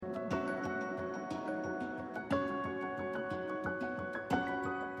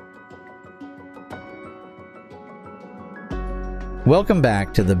Welcome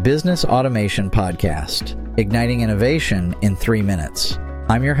back to the Business Automation Podcast, igniting innovation in 3 minutes.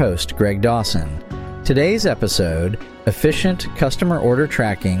 I'm your host, Greg Dawson. Today's episode, Efficient Customer Order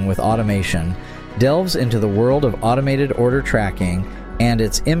Tracking with Automation, delves into the world of automated order tracking and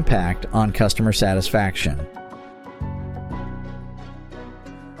its impact on customer satisfaction.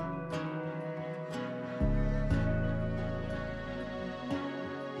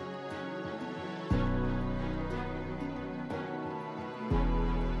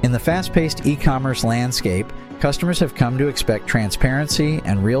 In the fast-paced e-commerce landscape, customers have come to expect transparency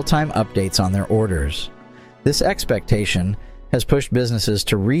and real-time updates on their orders. This expectation has pushed businesses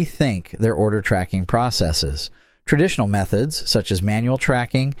to rethink their order tracking processes. Traditional methods, such as manual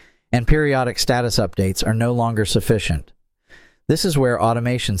tracking and periodic status updates, are no longer sufficient. This is where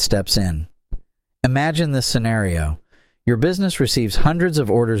automation steps in. Imagine this scenario. Your business receives hundreds of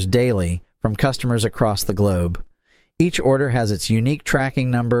orders daily from customers across the globe. Each order has its unique tracking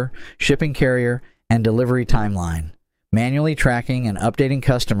number, shipping carrier, and delivery timeline. Manually tracking and updating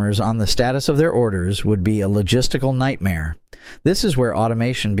customers on the status of their orders would be a logistical nightmare. This is where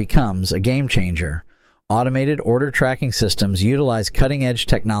automation becomes a game changer. Automated order tracking systems utilize cutting-edge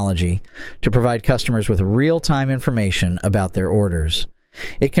technology to provide customers with real-time information about their orders.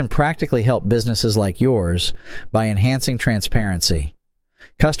 It can practically help businesses like yours by enhancing transparency.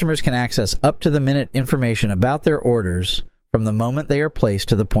 Customers can access up-to-the-minute information about their orders from the moment they are placed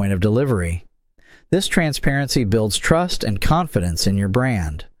to the point of delivery. This transparency builds trust and confidence in your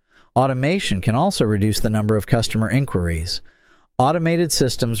brand. Automation can also reduce the number of customer inquiries. Automated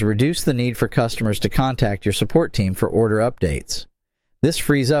systems reduce the need for customers to contact your support team for order updates. This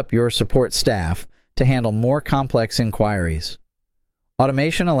frees up your support staff to handle more complex inquiries.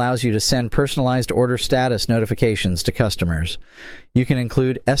 Automation allows you to send personalized order status notifications to customers. You can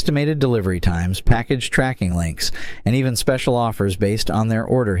include estimated delivery times, package tracking links, and even special offers based on their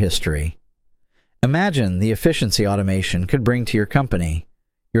order history. Imagine the efficiency automation could bring to your company.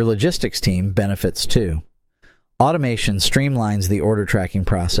 Your logistics team benefits too. Automation streamlines the order tracking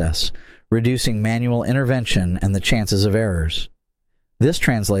process, reducing manual intervention and the chances of errors. This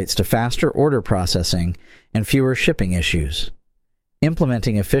translates to faster order processing and fewer shipping issues.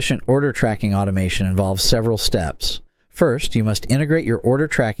 Implementing efficient order tracking automation involves several steps. First, you must integrate your order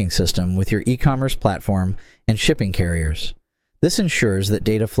tracking system with your e-commerce platform and shipping carriers. This ensures that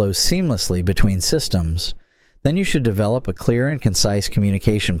data flows seamlessly between systems. Then you should develop a clear and concise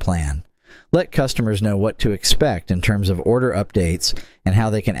communication plan. Let customers know what to expect in terms of order updates and how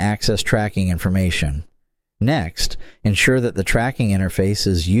they can access tracking information. Next, ensure that the tracking interface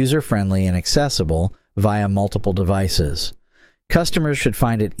is user-friendly and accessible via multiple devices. Customers should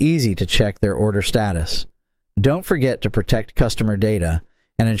find it easy to check their order status. Don't forget to protect customer data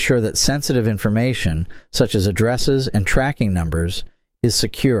and ensure that sensitive information, such as addresses and tracking numbers, is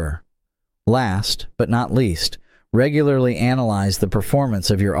secure. Last, but not least, regularly analyze the performance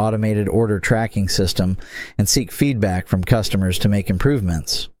of your automated order tracking system and seek feedback from customers to make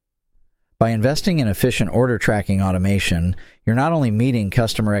improvements. By investing in efficient order tracking automation, you're not only meeting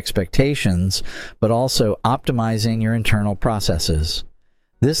customer expectations, but also optimizing your internal processes.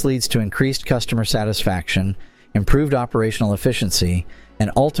 This leads to increased customer satisfaction, improved operational efficiency,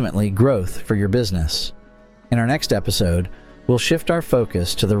 and ultimately growth for your business. In our next episode, we'll shift our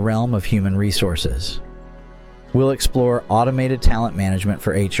focus to the realm of human resources. We'll explore automated talent management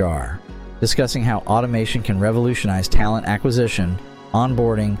for HR, discussing how automation can revolutionize talent acquisition,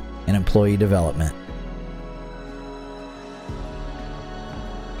 onboarding, and employee development.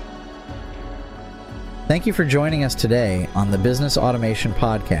 Thank you for joining us today on the Business Automation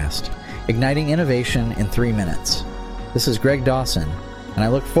Podcast, igniting innovation in 3 minutes. This is Greg Dawson, and I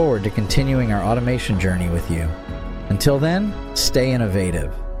look forward to continuing our automation journey with you. Until then, stay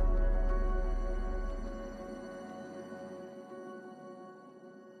innovative.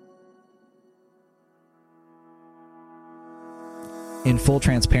 In full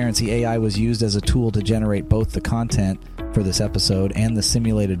transparency, AI was used as a tool to generate both the content for this episode and the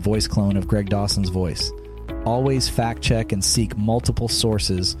simulated voice clone of Greg Dawson's voice. Always fact check and seek multiple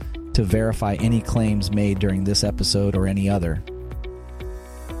sources to verify any claims made during this episode or any other.